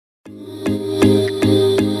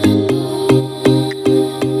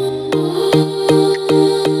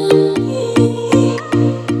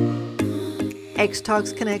X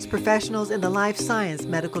Talks connects professionals in the life science,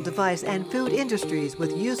 medical device, and food industries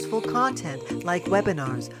with useful content like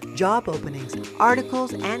webinars, job openings,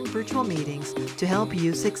 articles, and virtual meetings to help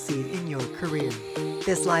you succeed in your career.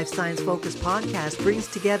 This life science focused podcast brings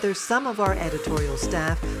together some of our editorial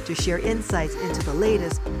staff to share insights into the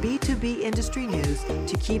latest B2B industry news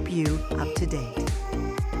to keep you up to date.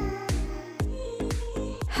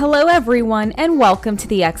 Hello, everyone, and welcome to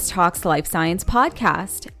the X Talks Life Science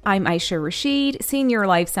Podcast. I'm Aisha Rashid, Senior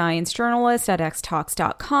Life Science Journalist at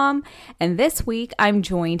xtalks.com, and this week I'm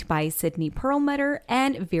joined by Sydney Perlmutter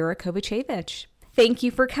and Vera Kovacevic. Thank you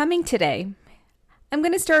for coming today. I'm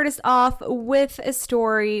going to start us off with a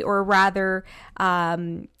story, or rather,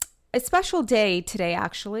 a special day today,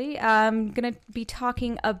 actually. I'm going to be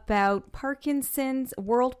talking about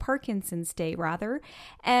World Parkinson's Day, rather.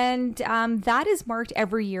 And that is marked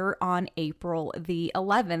every year on April the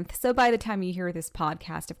 11th. So by the time you hear this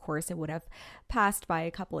podcast, of course, it would have passed by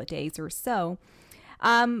a couple of days or so.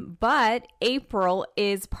 But April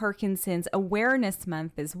is Parkinson's Awareness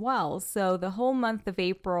Month as well. So the whole month of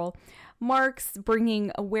April marks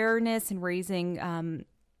bringing awareness and raising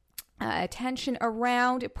attention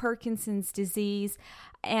around Parkinson's disease,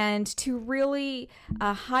 and to really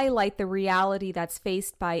highlight the reality that's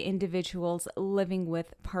faced by individuals living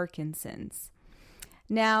with Parkinson's.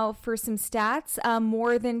 Now, for some stats,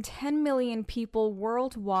 more than 10 million people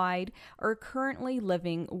worldwide are currently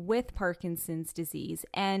living with Parkinson's disease,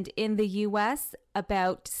 and in the U.S.,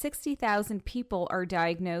 about 60,000 people are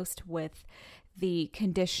diagnosed with the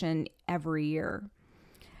condition every year.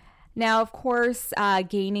 Now, of course,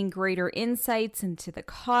 gaining greater insights into the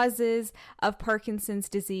causes of Parkinson's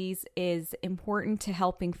disease is important to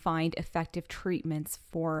helping find effective treatments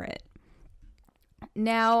for it.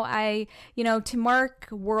 Now, to mark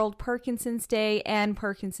World Parkinson's Day and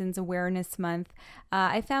Parkinson's Awareness Month,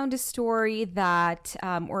 I found a story that,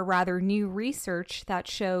 or rather new research that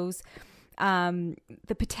shows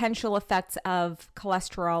the potential effects of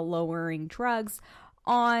cholesterol-lowering drugs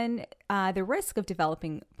on the risk of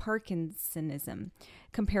developing Parkinsonism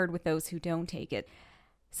compared with those who don't take it.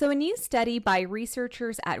 So a new study by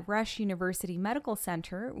researchers at Rush University Medical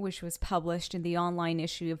Center, which was published in the online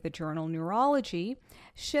issue of the journal Neurology,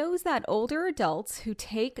 shows that older adults who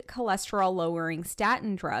take cholesterol-lowering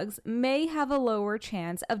statin drugs may have a lower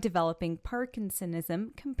chance of developing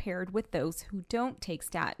Parkinsonism compared with those who don't take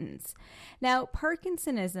statins. Now,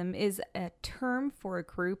 Parkinsonism is a term for a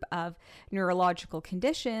group of neurological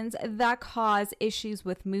conditions that cause issues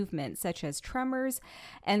with movement, such as tremors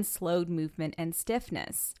and slowed movement and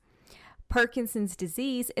stiffness. Parkinson's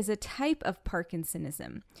disease is a type of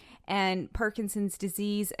Parkinsonism, and Parkinson's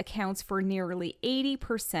disease accounts for nearly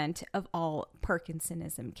 80% of all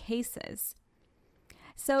Parkinsonism cases.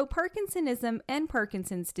 So Parkinsonism and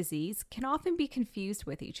Parkinson's disease can often be confused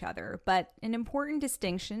with each other, but an important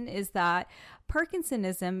distinction is that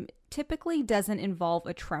Parkinsonism typically doesn't involve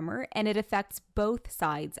a tremor, and it affects both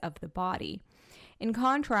sides of the body. In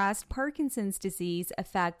contrast, Parkinson's disease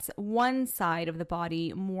affects one side of the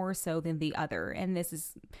body more so than the other, and this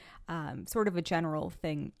is sort of a general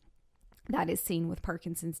thing that is seen with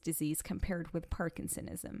Parkinson's disease compared with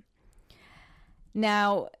Parkinsonism.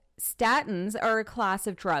 Now, statins are a class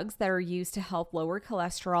of drugs that are used to help lower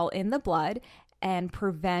cholesterol in the blood and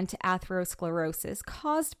prevent atherosclerosis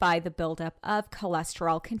caused by the buildup of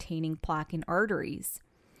cholesterol-containing plaque in arteries.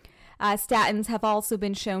 Statins have also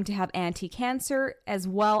been shown to have anti-cancer as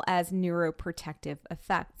well as neuroprotective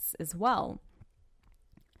effects as well.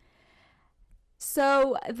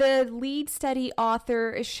 So the lead study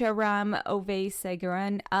author, Shahram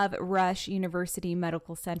Oveissaran of Rush University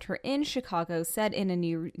Medical Center in Chicago, said in a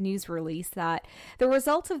new news release that the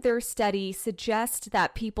results of their study suggest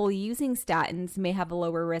that people using statins may have a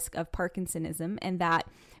lower risk of Parkinsonism, and that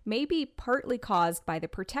may be partly caused by the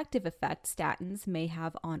protective effect statins may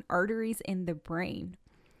have on arteries in the brain.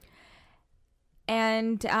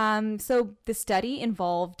 And so the study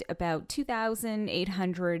involved about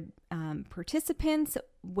 2,800 participants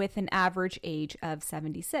with an average age of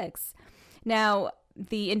 76. Now,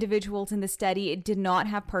 the individuals in the study did not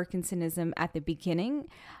have Parkinsonism at the beginning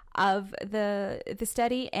of the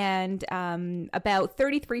study, and about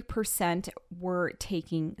 33% were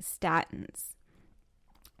taking statins.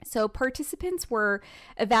 So participants were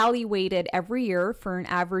evaluated every year for an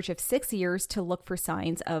average of 6 years to look for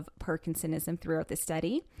signs of Parkinsonism throughout the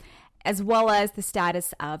study, as well as the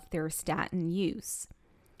status of their statin use.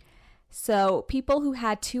 So people who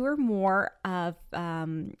had two or more of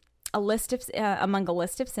among a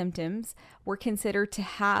list of symptoms were considered to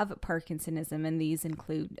have Parkinsonism, and these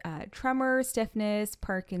include tremor, stiffness,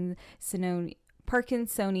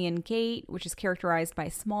 Parkinsonian gait, which is characterized by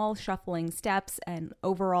small shuffling steps and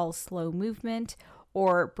overall slow movement,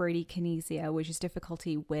 or bradykinesia, which is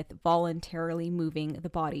difficulty with voluntarily moving the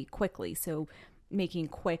body quickly. So making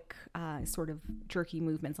quick sort of jerky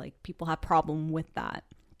movements, like people have problem with that.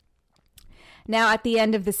 Now, at the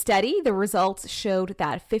end of the study, the results showed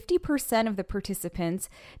that 50% of the participants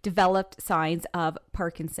developed signs of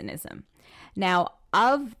Parkinsonism. Now,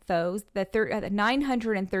 of those, the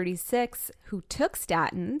 936 who took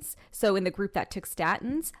statins, so in the group that took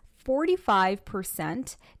statins,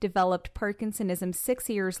 45% developed Parkinsonism 6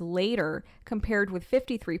 years later, compared with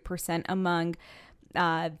 53% among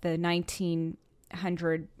the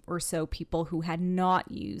 1,900 or so people who had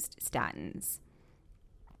not used statins.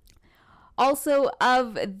 Also,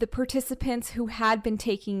 of the participants who had been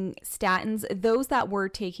taking statins, those that were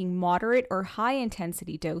taking moderate or high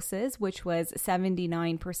intensity doses, which was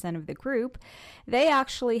 79% of the group, they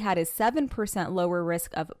actually had a 7% lower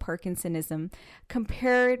risk of Parkinsonism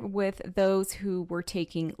compared with those who were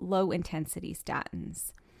taking low intensity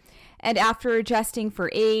statins. And after adjusting for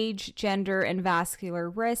age, gender, and vascular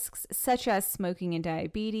risks, such as smoking and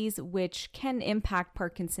diabetes, which can impact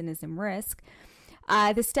Parkinsonism risk,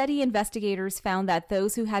 the study investigators found that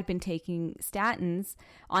those who had been taking statins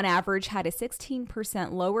on average had a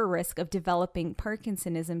 16% lower risk of developing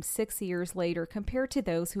Parkinsonism 6 years later compared to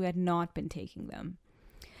those who had not been taking them.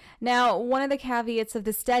 Now, one of the caveats of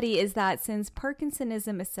the study is that since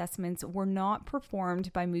Parkinsonism assessments were not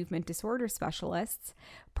performed by movement disorder specialists,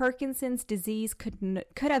 Parkinson's disease could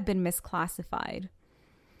have been misclassified.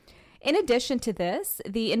 In addition to this,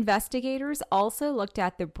 the investigators also looked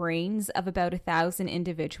at the brains of about 1,000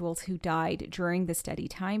 individuals who died during the study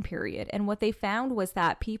time period. And what they found was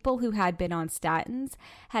that people who had been on statins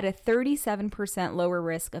had a 37% lower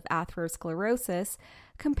risk of atherosclerosis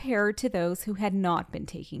compared to those who had not been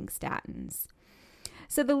taking statins.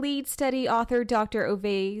 So the lead study author, Dr.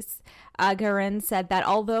 Ovais Garan, said that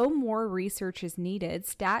although more research is needed,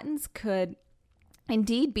 statins could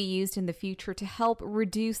indeed be used in the future to help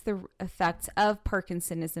reduce the effects of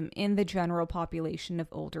Parkinsonism in the general population of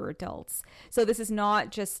older adults. So this is not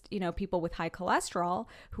just, people with high cholesterol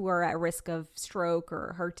who are at risk of stroke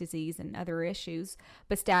or heart disease and other issues,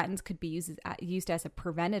 but statins could be used as a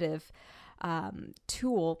preventative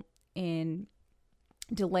tool in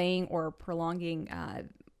delaying or prolonging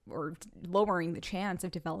or lowering the chance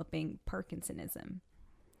of developing Parkinsonism.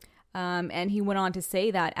 And he went on to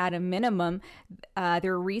say that at a minimum,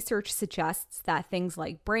 their research suggests that things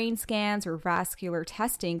like brain scans or vascular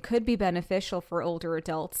testing could be beneficial for older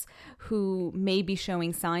adults who may be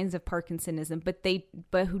showing signs of Parkinsonism,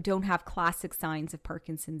 but who don't have classic signs of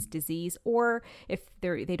Parkinson's disease, or if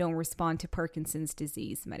they don't respond to Parkinson's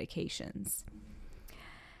disease medications.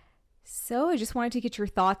 So I just wanted to get your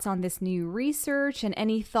thoughts on this new research and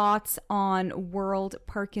any thoughts on World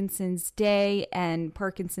Parkinson's Day and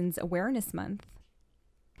Parkinson's Awareness Month.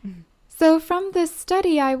 So from this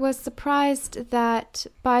study, I was surprised that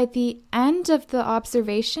by the end of the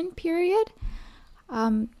observation period,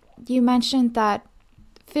 you mentioned that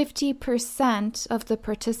 50% of the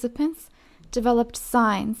participants developed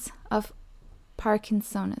signs of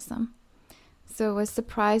Parkinsonism. So I was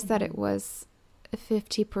surprised that it was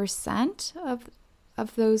 50%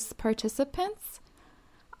 of those participants.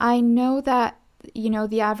 I know that,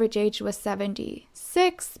 the average age was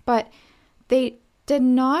 76, but they did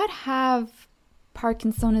not have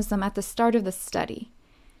Parkinsonism at the start of the study.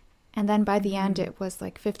 And then by the end, it was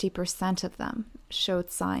like 50% of them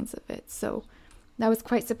showed signs of it. So that was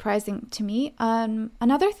quite surprising to me.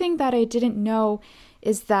 Another thing that I didn't know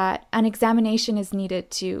is that an examination is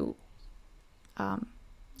needed to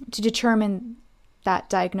determine that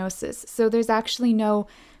diagnosis. So there's actually no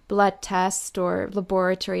blood test or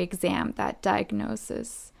laboratory exam that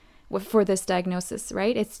diagnoses for this diagnosis,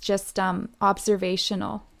 right? It's just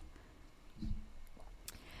observational.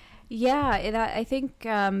 Yeah, I think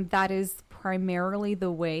that is primarily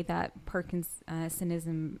the way that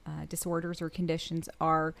Parkinsonism disorders or conditions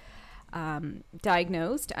are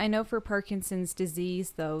diagnosed. I know for Parkinson's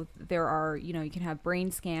disease, though, there are, you can have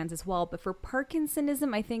brain scans as well. But for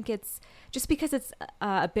Parkinsonism, I think it's just because it's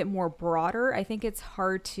a bit more broader. I think it's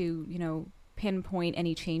hard to, pinpoint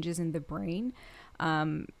any changes in the brain.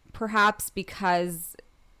 Perhaps because,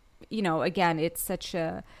 again, it's such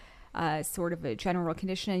a sort of a general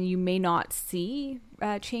condition and you may not see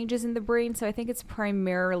changes in the brain. So I think it's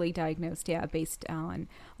primarily diagnosed, based on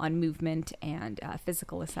movement and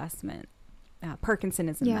physical assessment.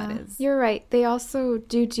 Parkinsonism, that is. You're right. They also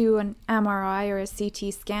do an MRI or a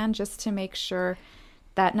CT scan just to make sure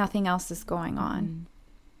that nothing else is going on.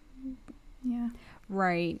 Yeah.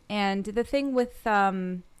 Right. And the thing with,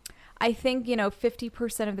 I think,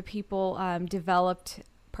 50% of the people developed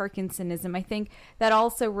Parkinsonism. I think that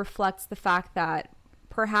also reflects the fact that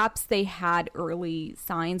perhaps they had early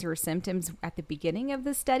signs or symptoms at the beginning of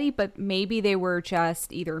the study, but maybe they were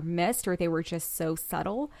just either missed or they were just so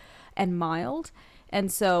subtle and mild. And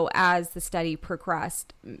so as the study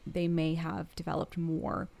progressed, they may have developed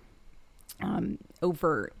more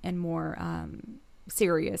overt and more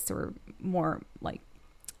serious, or more like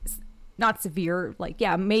not severe,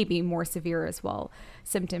 maybe more severe as well,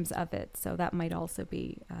 symptoms of it. So that might also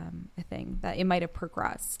be a thing, that it might have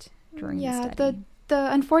progressed during the study.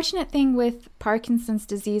 The unfortunate thing with Parkinson's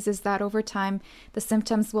disease is that over time, the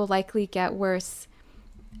symptoms will likely get worse.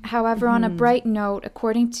 However, on a bright note,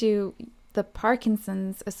 according to the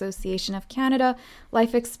Parkinson's Association of Canada,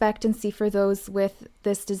 life expectancy for those with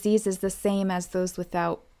this disease is the same as those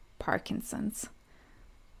without Parkinson's.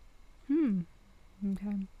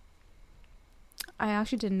 Okay. I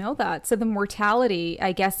actually didn't know that. So the mortality,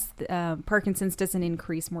 I guess, Parkinson's doesn't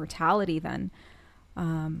increase mortality then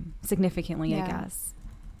significantly, I guess.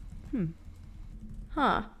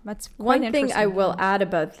 That's quite one thing I will add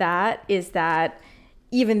about that is that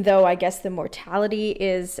even though I guess the mortality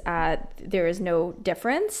is there is no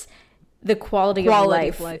difference, the quality of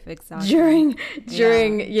life exactly.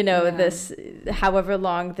 during this, however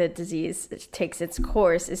long the disease takes its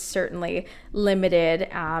course, is certainly limited.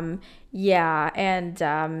 And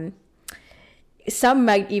some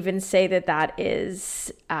might even say that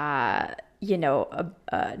is not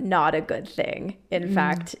a good thing. In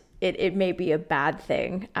fact, it may be a bad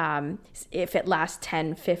thing if it lasts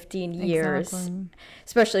 10, 15 years,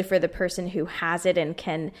 especially for the person who has it and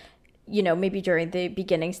can, maybe during the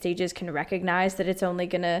beginning stages can recognize that it's only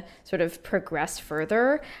going to sort of progress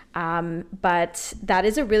further. But that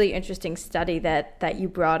is a really interesting study that you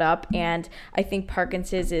brought up. And I think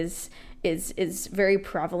Parkinson's is very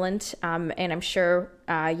prevalent. And I'm sure,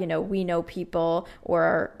 we know people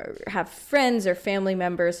or have friends or family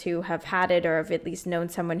members who have had it, or have at least known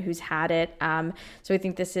someone who's had it. So I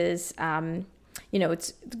think this is,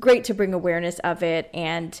 it's great to bring awareness of it.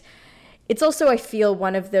 And it's also, I feel,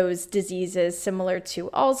 one of those diseases similar to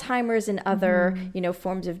Alzheimer's and other,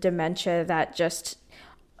 forms of dementia that just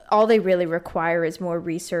all they really require is more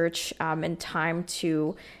research and time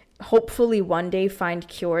to hopefully one day find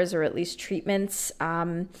cures or at least treatments.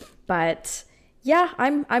 But yeah,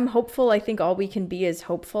 I'm hopeful. I think all we can be is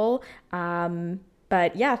hopeful.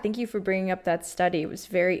 But yeah, thank you for bringing up that study. It was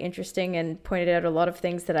very interesting and pointed out a lot of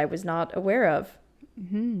things that I was not aware of.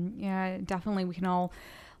 Yeah, definitely. We can all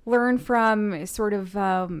learn from sort of,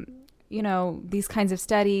 these kinds of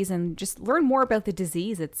studies and just learn more about the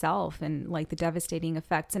disease itself and like the devastating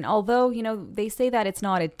effects. And although, they say that it's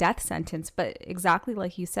not a death sentence, but exactly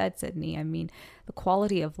like you said, Sydney, I mean, the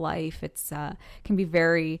quality of life, it's can be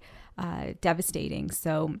very devastating.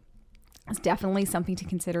 So it's definitely something to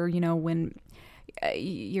consider, when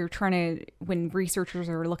when researchers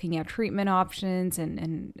are looking at treatment options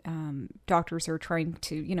and doctors are trying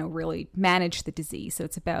to, really manage the disease. So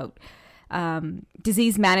it's about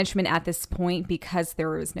disease management at this point because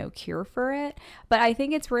there is no cure for it. But I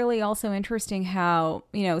think it's really also interesting how,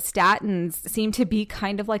 statins seem to be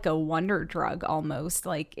kind of like a wonder drug almost.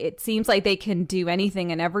 Like it seems like they can do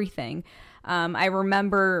anything and everything. I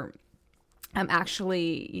remember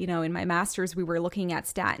actually, in my master's, we were looking at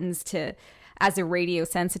statins as a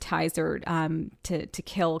radiosensitizer to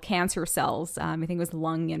kill cancer cells. I think it was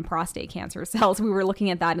lung and prostate cancer cells. We were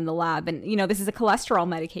looking at that in the lab. And, this is a cholesterol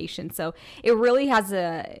medication. So it really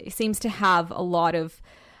seems to have a lot of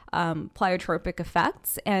pleiotropic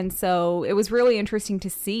effects. And so it was really interesting to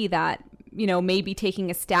see that, maybe taking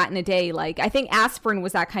a statin a day, like I think aspirin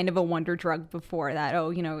was that kind of a wonder drug before that.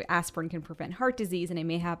 Aspirin can prevent heart disease and it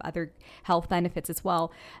may have other health benefits as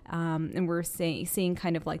well. And we're seeing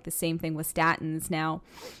kind of like the same thing with statins now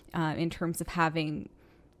in terms of having,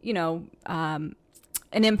 an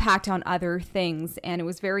impact on other things. And it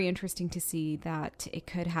was very interesting to see that it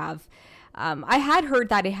could have I had heard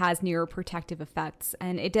that it has neuroprotective effects,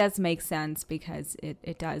 and it does make sense because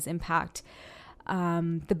it does impact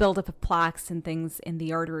the buildup of plaques and things in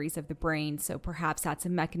the arteries of the brain. So perhaps that's a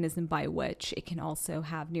mechanism by which it can also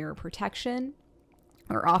have neuroprotection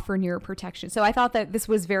or offer neuroprotection. So I thought that this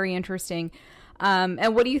was very interesting.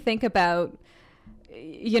 And what do you think about,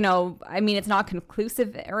 it's not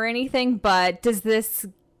conclusive or anything, but does this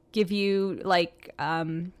give you like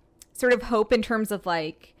sort of hope in terms of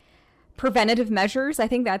like preventative measures? I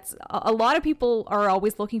think that's a lot of people are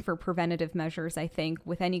always looking for preventative measures, I think,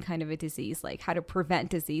 with any kind of a disease, like how to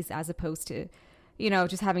prevent disease as opposed to,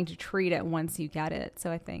 just having to treat it once you get it.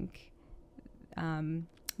 So I think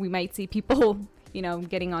we might see people,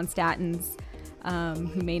 getting on statins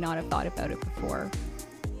who may not have thought about it before.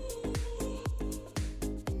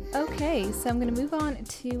 Okay, so I'm going to move on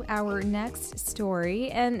to our next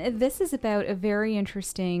story, and this is about a very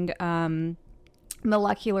interesting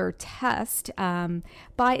molecular test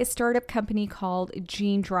by a startup company called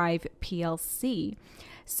GeneDrive PLC.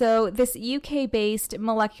 So this UK-based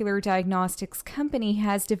molecular diagnostics company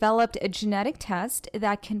has developed a genetic test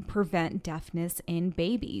that can prevent deafness in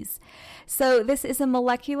babies. So this is a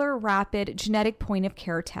molecular rapid genetic point of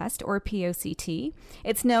care test, or POCT.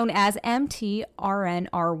 It's known as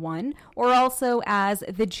MT-RNR1, or also as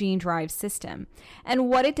the GeneDrive system. And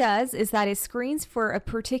what it does is that it screens for a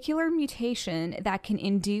particular mutation that can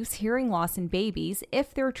induce hearing loss in babies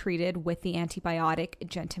if they're treated with the antibiotic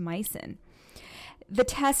gentamicin. The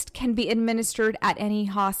test can be administered at any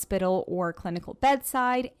hospital or clinical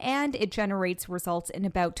bedside, and it generates results in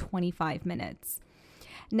about 25 minutes.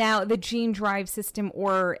 Now, the GeneDrive system,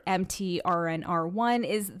 or MT-RNR1,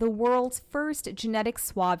 is the world's first genetic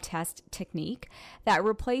swab test technique that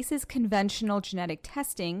replaces conventional genetic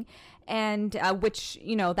testing, and which,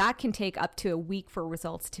 that can take up to a week for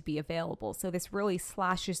results to be available. So this really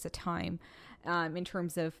slashes the time in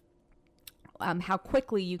terms of how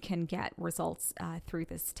quickly you can get results through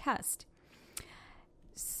this test.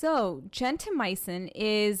 So, gentamicin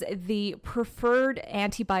is the preferred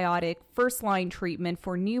antibiotic first-line treatment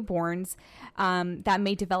for newborns that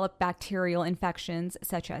may develop bacterial infections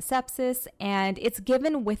such as sepsis, and it's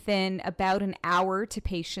given within about an hour to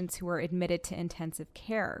patients who are admitted to intensive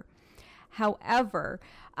care. However,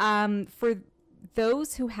 for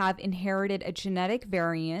those who have inherited a genetic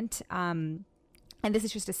variant, and this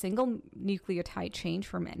is just a single nucleotide change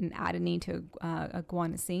from an adenine to a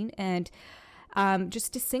guanosine, and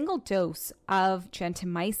just a single dose of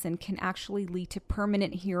gentamicin can actually lead to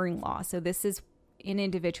permanent hearing loss. So this is in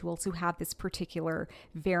individuals who have this particular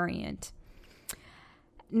variant.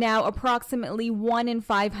 Now, approximately 1 in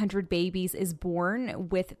 500 babies is born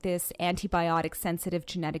with this antibiotic-sensitive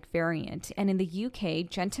genetic variant. And in the UK,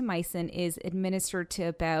 gentamicin is administered to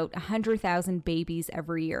about 100,000 babies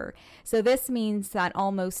every year. So this means that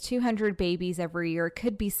almost 200 babies every year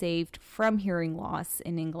could be saved from hearing loss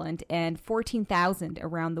in England, and 14,000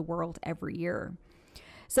 around the world every year.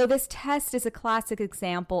 So this test is a classic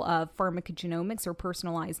example of pharmacogenomics, or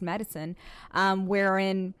personalized medicine,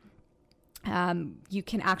 wherein you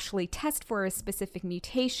can actually test for a specific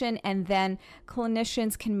mutation, and then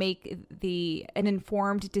clinicians can make an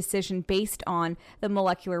informed decision based on the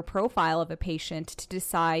molecular profile of a patient to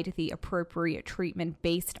decide the appropriate treatment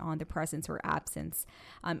based on the presence or absence,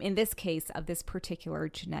 in this case, of this particular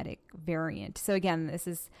genetic variant. So again, this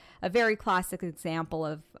is a very classic example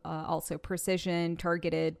of also precision,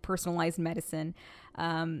 targeted, personalized medicine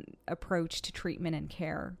approach to treatment and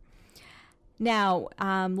care. Now,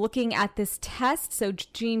 looking at this test, so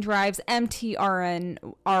GeneDrive's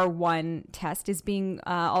MT-RNR1 test is being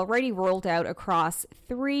already rolled out across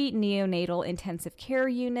 3 neonatal intensive care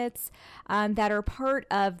units that are part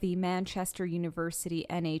of the Manchester University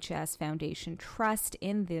NHS Foundation Trust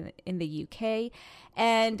in the UK.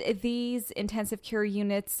 And these intensive care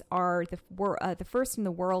units are the first in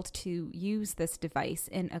the world to use this device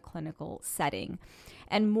in a clinical setting.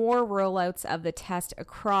 And more rollouts of the test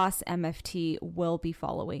across MFT will be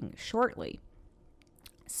following shortly.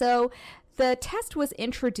 So the test was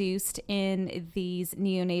introduced in these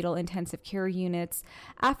neonatal intensive care units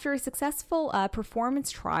after a successful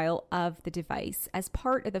performance trial of the device as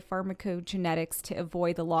part of the pharmacogenetics to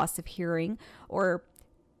avoid the loss of hearing, or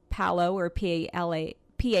PALO, or PALOH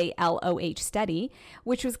study,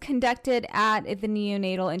 which was conducted at the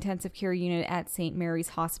neonatal intensive care unit at St. Mary's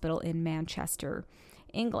Hospital in Manchester,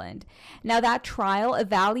 England. Now, that trial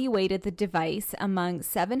evaluated the device among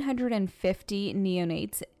 750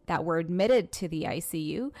 neonates that were admitted to the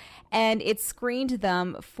ICU, and it screened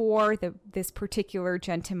them for this particular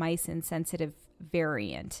gentamicin sensitive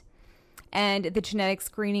variant. And the genetic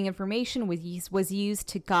screening information was used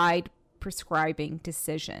to guide prescribing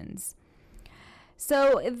decisions.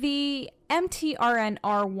 So the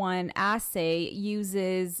MT-RNR1 assay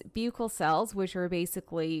uses buccal cells, which are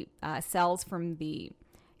basically cells from the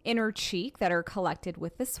inner cheek that are collected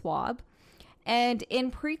with the swab. And in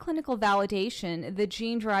preclinical validation, the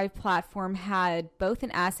GeneDrive platform had both an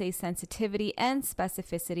assay sensitivity and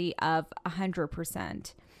specificity of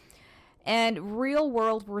 100%. And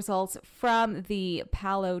real-world results from the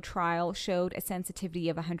PALO trial showed a sensitivity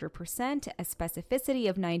of 100%, a specificity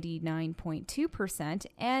of 99.2%,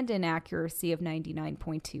 and an accuracy of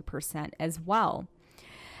 99.2% as well.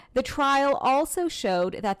 The trial also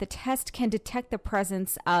showed that the test can detect the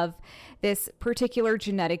presence of this particular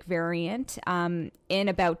genetic variant in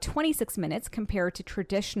about 26 minutes compared to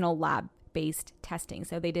traditional lab-based testing.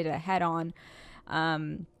 So they did a head-on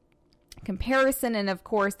comparison, and of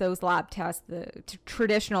course those lab tests, the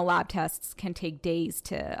traditional lab tests, can take days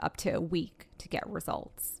to up to a week to get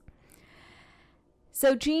results.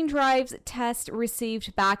 So GeneDrive's test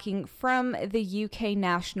received backing from the UK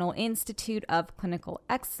National Institute of Clinical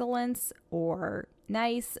Excellence, or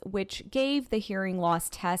NICE, which gave the hearing loss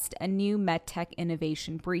test a new MedTech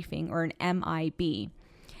Innovation Briefing, or an MIB.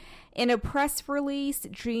 In a press release,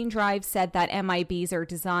 GeneDrive said that MIBs are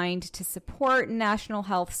designed to support National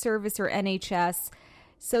Health Service, or NHS,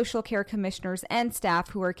 social care commissioners and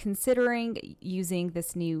staff who are considering using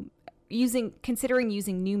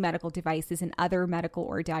new medical devices and other medical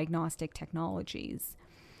or diagnostic technologies.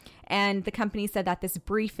 And the company said that this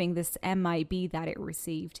briefing, this MIB that it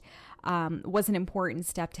received, was an important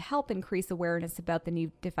step to help increase awareness about the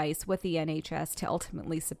new device with the NHS to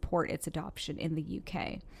ultimately support its adoption in the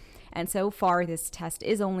UK. And so far, this test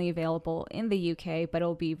is only available in the UK, but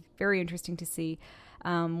it'll be very interesting to see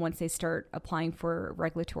once they start applying for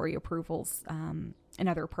regulatory approvals in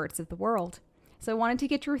other parts of the world. So I wanted to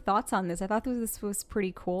get your thoughts on this. I thought this was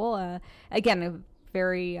pretty cool. Again, a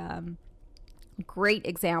very great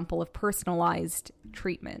example of personalized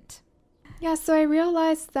treatment. Yeah, so I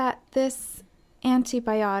realized that this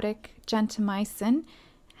antibiotic, gentamicin,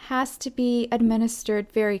 has to be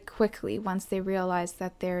administered very quickly once they realize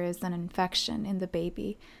that there is an infection in the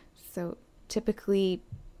baby. So typically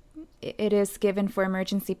it is given for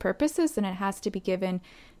emergency purposes, and it has to be given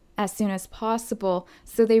as soon as possible.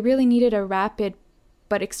 So they really needed a rapid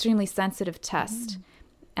but extremely sensitive test.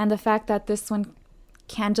 And the fact that this one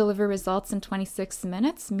can deliver results in 26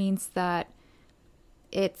 minutes means that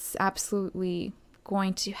it's absolutely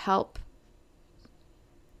going to help.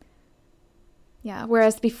 Yeah,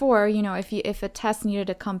 whereas before, if a test needed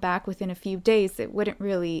to come back within a few days, it wouldn't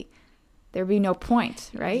really, there'd be no point,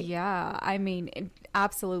 right? Yeah, I mean,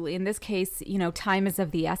 absolutely. In this case, time is of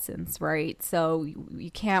the essence, right? So you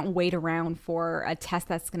can't wait around for a test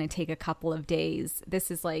that's going to take a couple of days. This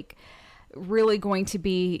is really going to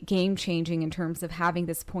be game changing in terms of having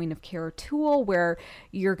this point of care tool where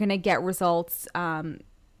you're going to get results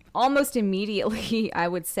almost immediately. I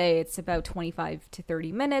would say it's about 25 to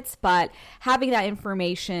 30 minutes, but having that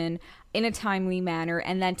information in a timely manner,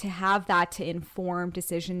 and then to have that to inform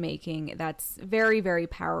decision making, that's very, very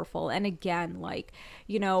powerful. And again,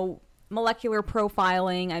 molecular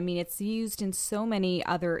profiling, I mean, it's used in so many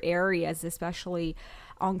other areas, especially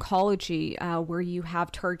oncology, where you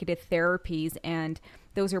have targeted therapies, and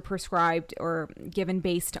those are prescribed or given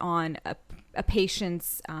based on a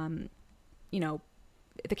patient's,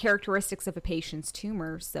 the characteristics of a patient's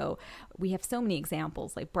tumor. So we have so many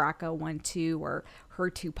examples like BRCA1/2 or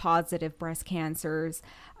HER2 positive breast cancers,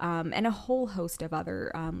 and a whole host of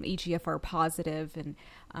other EGFR positive, and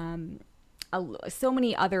so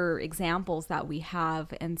many other examples that we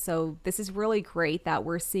have. And so this is really great that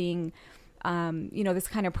we're seeing this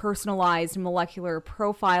kind of personalized molecular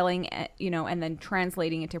profiling, and then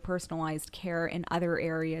translating it to personalized care in other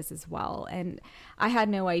areas as well. And I had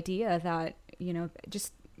no idea that,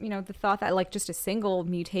 the thought that just a single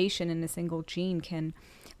mutation in a single gene can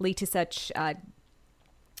lead to such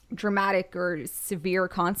dramatic or severe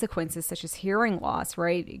consequences such as hearing loss,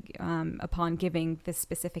 right? Upon giving this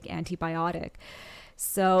specific antibiotic.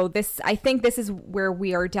 So I think this is where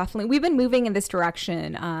we've been moving in this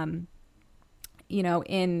direction,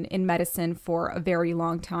 in medicine for a very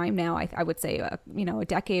long time now. I would say, a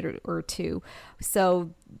decade or two.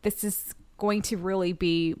 So this is going to really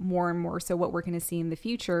be more and more so what we're going to see in the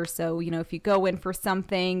future. So, if you go in for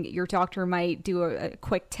something, your doctor might do a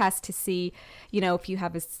quick test to see, if you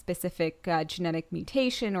have a specific genetic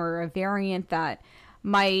mutation or a variant that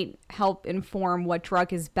might help inform what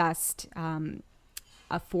drug is best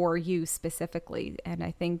for you specifically. And I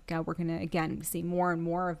think we're going to, again, see more and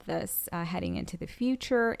more of this heading into the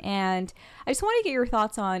future. And I just want to get your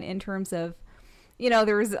thoughts on, in terms of,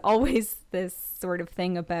 there's always this sort of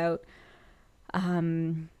thing about,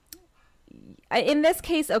 in this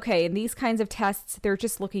case, in these kinds of tests, they're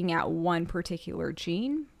just looking at one particular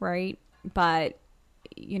gene, right? But,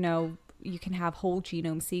 you can have whole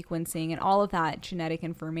genome sequencing and all of that genetic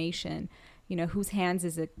information, whose hands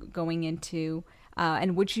is it going into?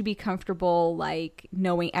 And would you be comfortable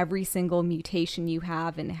knowing every single mutation you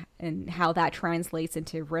have and how that translates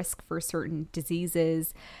into risk for certain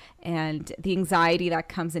diseases and the anxiety that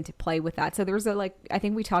comes into play with that? So there's I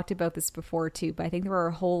think we talked about this before too, but I think there are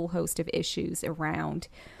a whole host of issues around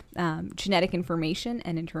genetic information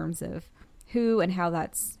and in terms of who and how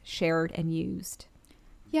that's shared and used.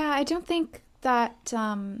 Yeah, I don't think that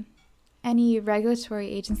any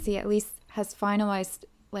regulatory agency at least has finalized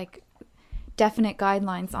like definite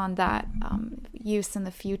guidelines on that use in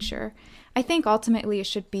the future. I think ultimately it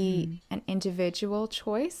should be an individual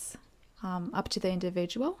choice, up to the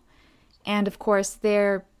individual. And of course,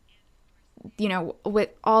 with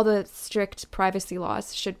all the strict privacy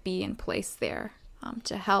laws should be in place there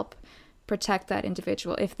to help protect that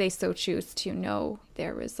individual if they so choose to know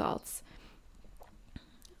their results.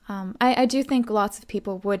 I do think lots of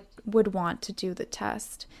people would want to do the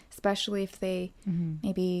test, especially if they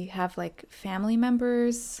maybe have like family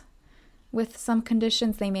members with some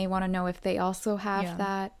conditions. They may want to know if they also have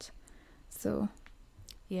that. So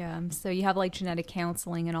you have like genetic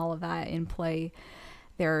counseling and all of that in play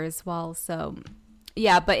there as well. So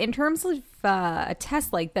but in terms of a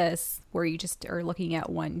test like this where you just are looking at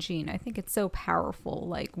one gene, I think it's so powerful,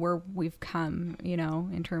 like where we've come,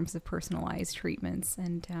 in terms of personalized treatments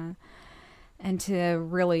and to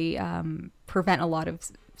really prevent a lot of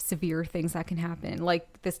severe things that can happen,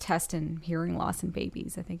 like this test in hearing loss in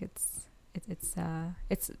babies. I think it's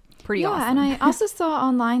pretty awesome. Yeah, and I also saw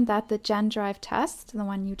online that the GenDrive test, the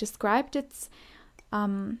one you described, it's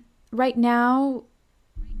right now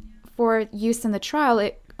for use in the trial,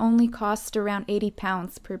 it only cost around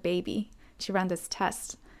 £80 per baby to run this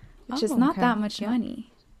test, which is not that much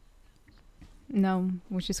money. No,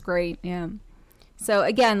 which is great. Yeah. So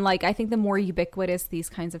again, like I think the more ubiquitous these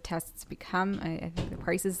kinds of tests become, I think the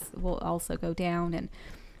prices will also go down, and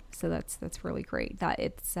so that's really great that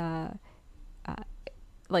it's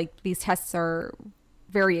like these tests are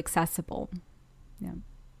very accessible. Yeah.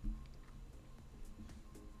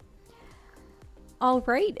 All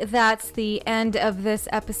right, that's the end of this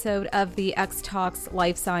episode of the X Talks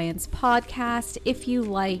Life Science Podcast. If you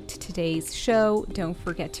liked today's show, don't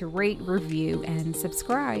forget to rate, review, and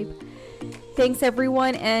subscribe. Thanks,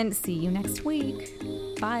 everyone, and see you next week.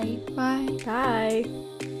 Bye. Bye. Bye.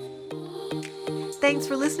 Thanks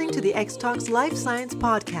for listening to the X Talks Life Science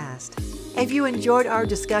Podcast. If you enjoyed our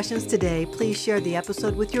discussions today, please share the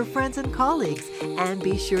episode with your friends and colleagues, and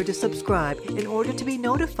be sure to subscribe in order to be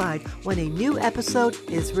notified when a new episode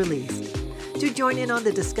is released. To join in on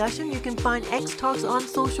the discussion, you can find X Talks on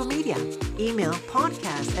social media, email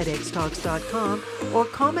podcast@xtalks.com, or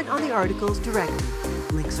comment on the articles directly.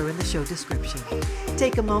 Links are in the show description.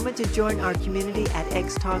 Take a moment to join our community at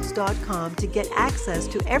xtalks.com to get access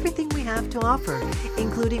to everything we have to offer,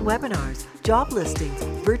 including webinars, job listings,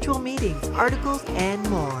 virtual meetings, articles, and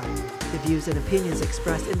more. The views and opinions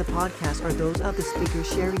expressed in the podcast are those of the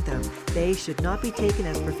speakers sharing them. They should not be taken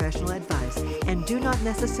as professional advice and do not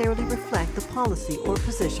necessarily reflect the policy or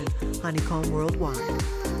position Honeycomb Worldwide.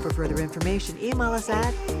 For further information, email us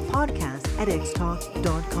at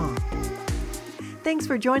podcast@xtalks.com. Thanks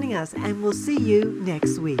for joining us, and we'll see you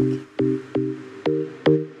next week.